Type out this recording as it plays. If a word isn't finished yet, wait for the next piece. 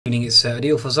it's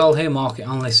Adil Fazal here, market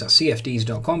analyst at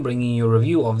CFDs.com, bringing you a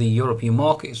review of the European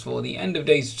markets for the end of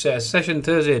day's session,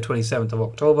 Thursday, 27th of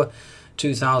October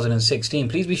 2016.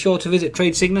 Please be sure to visit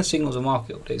TradeSignal, signals and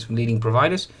market updates from leading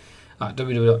providers at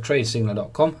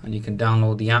www.tradesignal.com, and you can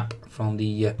download the app from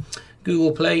the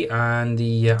Google Play and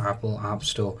the Apple App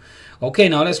Store. Okay,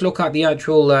 now let's look at the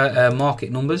actual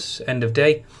market numbers, end of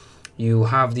day. You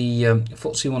have the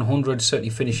FTSE 100 certainly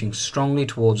finishing strongly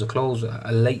towards the close,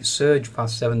 a late surge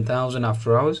past 7,000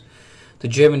 after hours. The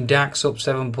German DAX up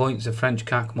 7 points, the French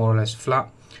CAC more or less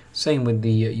flat. Same with the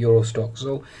Euro stock.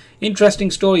 So, interesting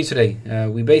story today.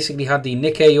 We basically had the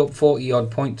Nikkei up 40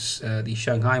 odd points, the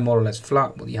Shanghai more or less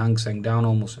flat, but the Hang Seng down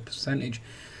almost a percentage.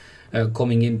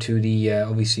 Coming into the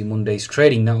obviously Monday's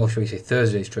trading, now, or should we say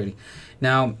Thursday's trading.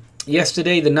 Now,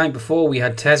 yesterday, the night before, we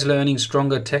had Tesla earnings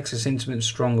stronger, Texas Instruments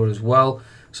stronger as well,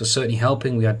 so certainly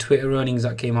helping. We had Twitter earnings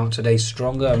that came out today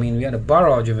stronger. I mean, we had a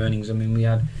barrage of earnings. I mean, we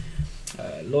had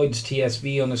Lloyd's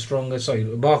TSB on the stronger,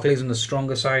 Barclays on the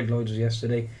stronger side. Lloyd's was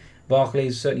yesterday.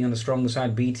 Barclays certainly on the stronger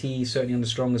side. BT certainly on the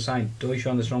stronger side. Deutsche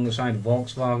on the stronger side.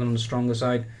 Volkswagen on the stronger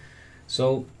side.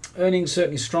 So earnings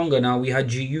certainly stronger. Now we had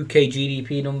UK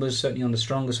GDP numbers certainly on the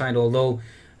stronger side, although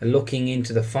looking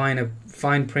into the fine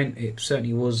print, it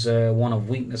certainly was one of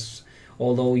weakness.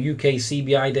 Although UK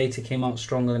CBI data came out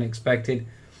stronger than expected,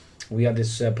 we had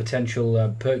this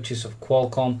potential purchase of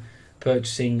Qualcomm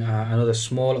purchasing another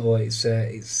smaller, or it's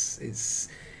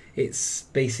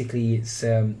basically its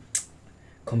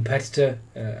competitor,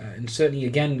 and certainly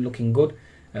again looking good.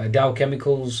 Dow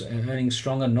Chemicals earnings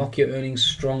stronger, Nokia earnings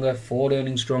stronger, Ford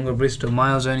earnings stronger, Bristol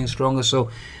Myers earnings stronger. So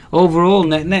overall,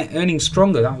 net earnings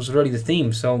stronger. That was really the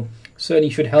theme. So certainly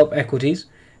should help equities,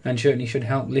 and certainly should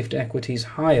help lift equities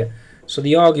higher. So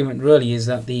the argument really is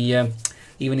that the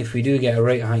even if we do get a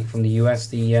rate hike from the US,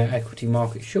 the equity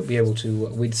market should be able to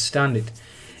withstand it.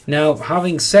 Now,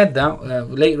 having said that,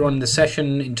 later on in the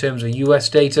session, in terms of US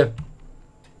data,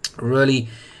 really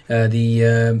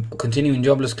the continuing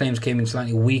jobless claims came in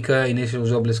slightly weaker. Initial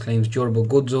jobless claims, durable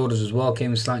goods orders as well came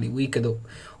in slightly weaker,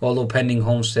 although pending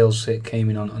home sales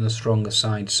came in on the stronger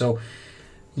side. So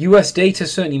US data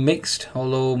certainly mixed,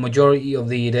 although majority of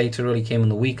the data really came on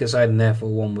the weaker side, and therefore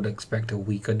one would expect a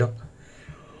weaker dollar.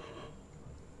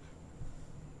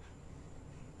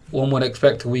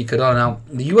 Now,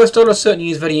 the US dollar certainly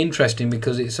is very interesting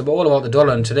because it's all about the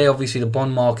dollar, and today obviously the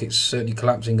bond market's certainly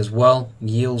collapsing as well,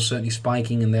 yields certainly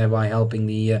spiking and thereby helping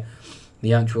the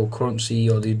actual currency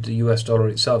or the US dollar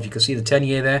itself. You can see the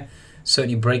 10-year there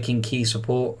certainly breaking key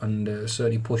support and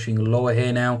certainly pushing lower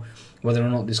here now. Whether or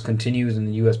not this continues and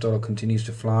the US dollar continues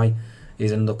to fly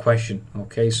is another question.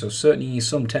 Okay, so certainly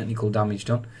some technical damage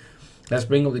done. Let's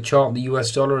bring up the chart of the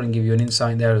US dollar and give you an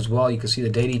insight there as well. You can see the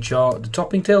daily chart. The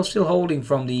topping tail still holding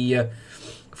from the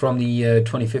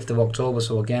 25th of October.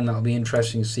 So again, that'll be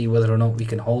interesting to see whether or not we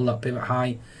can hold that pivot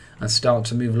high and start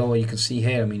to move lower. You can see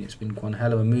here, I mean, it's been one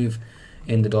hell of a move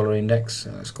in the dollar index.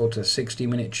 Let's go to a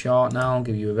 60-minute chart now,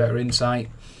 give you a better insight.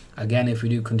 Again, if we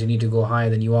do continue to go higher,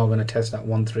 then you are going to test that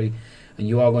 1.3, and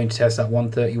you are going to test that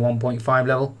 131.5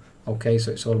 level. Okay,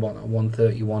 so it's all about that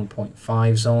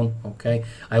 131.5 zone. Okay,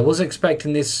 I was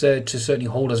expecting this to certainly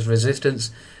hold as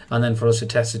resistance, and then for us to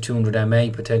test the 200 MA,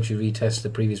 potentially retest the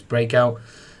previous breakout.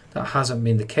 That hasn't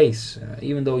been the case,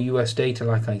 even though US data,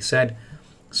 like I said,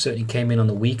 certainly came in on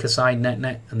the weaker side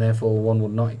net, and therefore one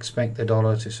would not expect the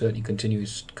dollar to certainly continue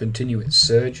its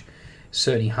surge.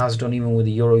 Certainly has done, even with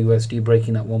the Euro USD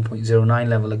breaking that 1.09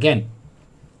 level again.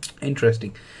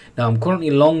 Interesting. Now I'm currently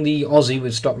long the Aussie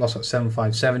with stop loss at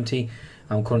 7570.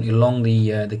 I'm currently long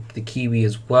the Kiwi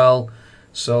as well.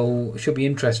 So it should be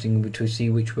interesting to see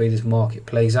which way this market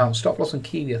plays out. Stop loss on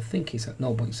Kiwi, I think, is at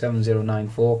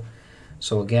 0.7094.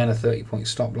 So again, a 30-point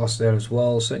stop loss there as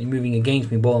well. Certainly moving against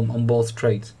me on both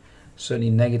trades.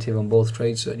 Certainly negative on both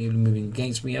trades. Certainly moving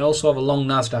against me. I also have a long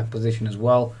Nasdaq position as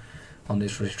well on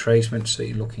this retracement. So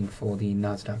you're looking for the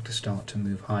Nasdaq to start to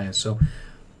move higher. So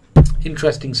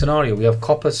interesting scenario. We have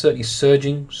copper certainly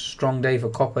surging, strong day for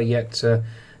copper, yet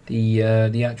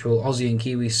the actual Aussie and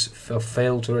Kiwis have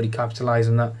failed to really capitalize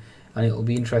on that, and it will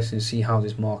be interesting to see how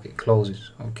this market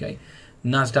closes. Okay,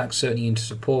 Nasdaq certainly into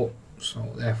support,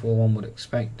 so therefore one would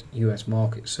expect US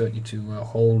market certainly to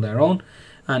hold their own,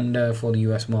 and for the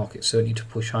US market certainly to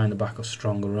push high in the back of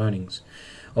stronger earnings.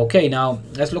 Okay, now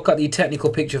let's look at the technical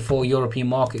picture for European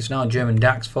markets now. German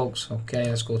DAX, folks. Okay,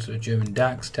 let's go to the German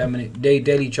DAX 10-minute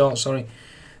daily chart.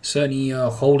 Certainly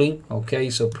holding. Okay,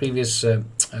 so previous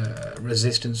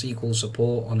resistance equals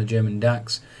support on the German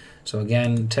DAX. So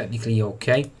again, technically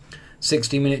okay.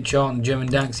 60-minute chart on the German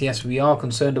DAX. Yes, we are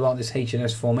concerned about this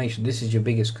H&S formation. This is your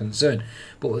biggest concern.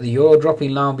 But with the euro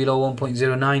dropping now below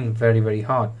 1.09, very, very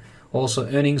hard. Also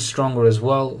earnings stronger as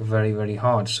well, very, very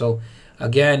hard. So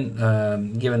again,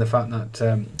 given the fact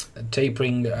that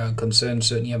tapering concerns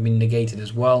certainly have been negated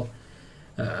as well,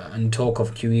 and talk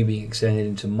of QE being extended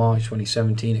into March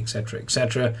 2017, etc.,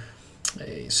 etc.,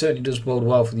 it certainly does bode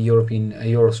well for the European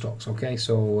Euro stocks. Okay,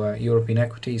 so European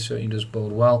equity certainly does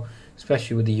bode well,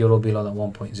 especially with the Euro below that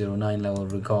 1.09 level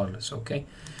regardless. Okay,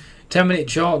 10-minute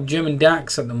chart, German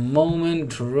DAX at the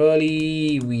moment,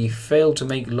 really we failed to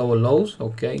make lower lows.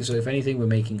 Okay, so if anything we're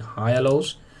making higher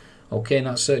lows. Okay, and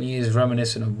that certainly is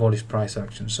reminiscent of bullish price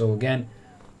action. So again,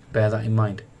 bear that in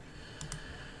mind.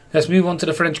 Let's move on to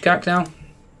the French CAC now.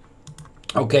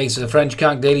 Okay, so the French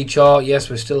CAC daily chart, yes,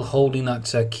 we're still holding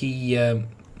that key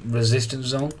resistance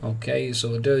zone. Okay,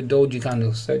 so the doji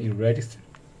candle certainly ready.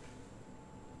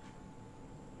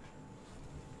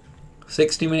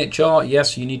 60-minute chart,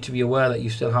 yes, you need to be aware that you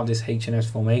still have this HNS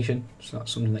formation. So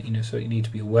that's something that you certainly need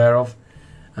to be aware of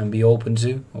and be open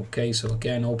to. Okay, so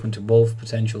again, open to both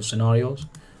potential scenarios,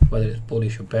 whether it's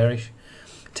bullish or bearish.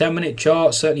 10-minute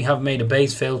chart certainly have made a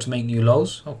base, failed to make new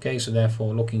lows. Okay, so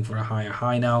therefore looking for a higher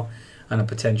high now and a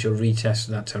potential retest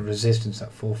of that resistance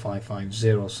at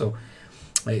 4550. So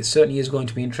it certainly is going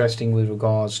to be interesting with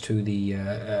regards to the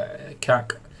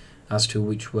CAC as to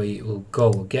which way it will go.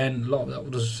 Again, a lot of that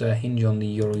will just hinge on the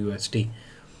Euro USD.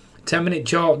 10-minute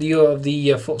chart of the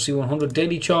FTSE 100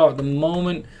 daily chart at the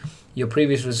moment. Your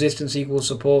previous resistance equals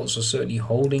support, so certainly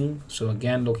holding. So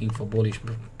again, looking for bullish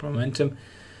momentum.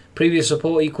 Previous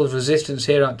support equals resistance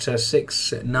here at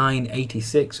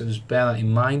 6986. So just bear that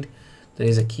in mind. There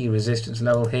is a key resistance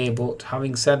level here. But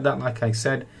having said that, like I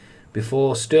said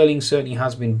before, sterling certainly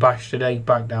has been bashed today,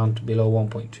 back down to below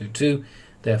 1.22.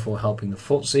 Therefore helping the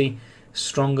FTSE.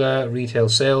 Stronger retail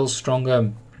sales,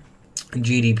 stronger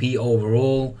GDP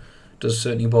overall does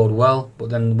certainly bode well. But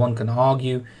then one can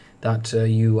argue that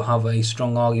you have a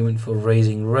strong argument for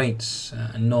raising rates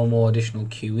and no more additional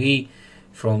QE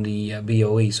from the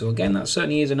BOE. So again, that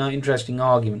certainly is an interesting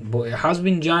argument, but it has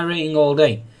been gyrating all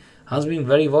day, has been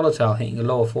very volatile, hitting a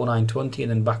low of 4920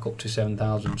 and then back up to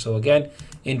 7,000. So again,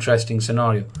 interesting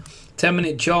scenario.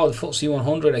 10-minute chart, the FTSE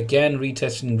 100 again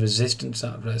retesting resistance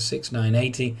at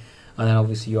 6980, and then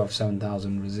obviously you have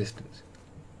 7,000 resistance.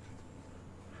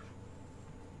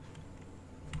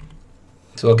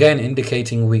 So again,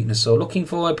 indicating weakness. So looking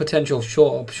for a potential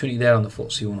short opportunity there on the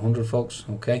FTSE 100, folks.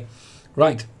 Okay,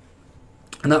 right.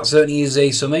 And that certainly is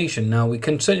a summation. Now we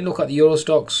can certainly look at the Euro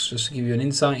stocks just to give you an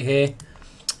insight here.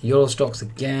 Euro stocks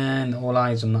again, all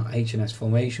eyes on that HNS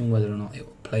formation, whether or not it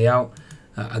will play out.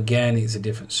 Again, it's a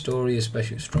different story,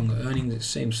 especially with stronger earnings. It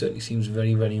certainly seems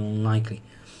very, very unlikely.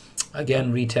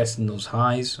 Again, retesting those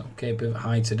highs. Okay, pivot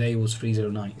high today was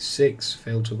 3096.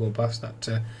 Failed to go past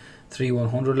that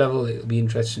 3100 level. It'll be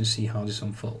interesting to see how this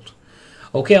unfolds.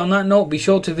 Okay, on that note, be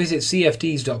sure to visit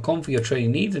cfds.com for your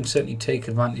trading needs and certainly take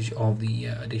advantage of the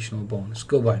additional bonus.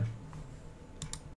 Goodbye.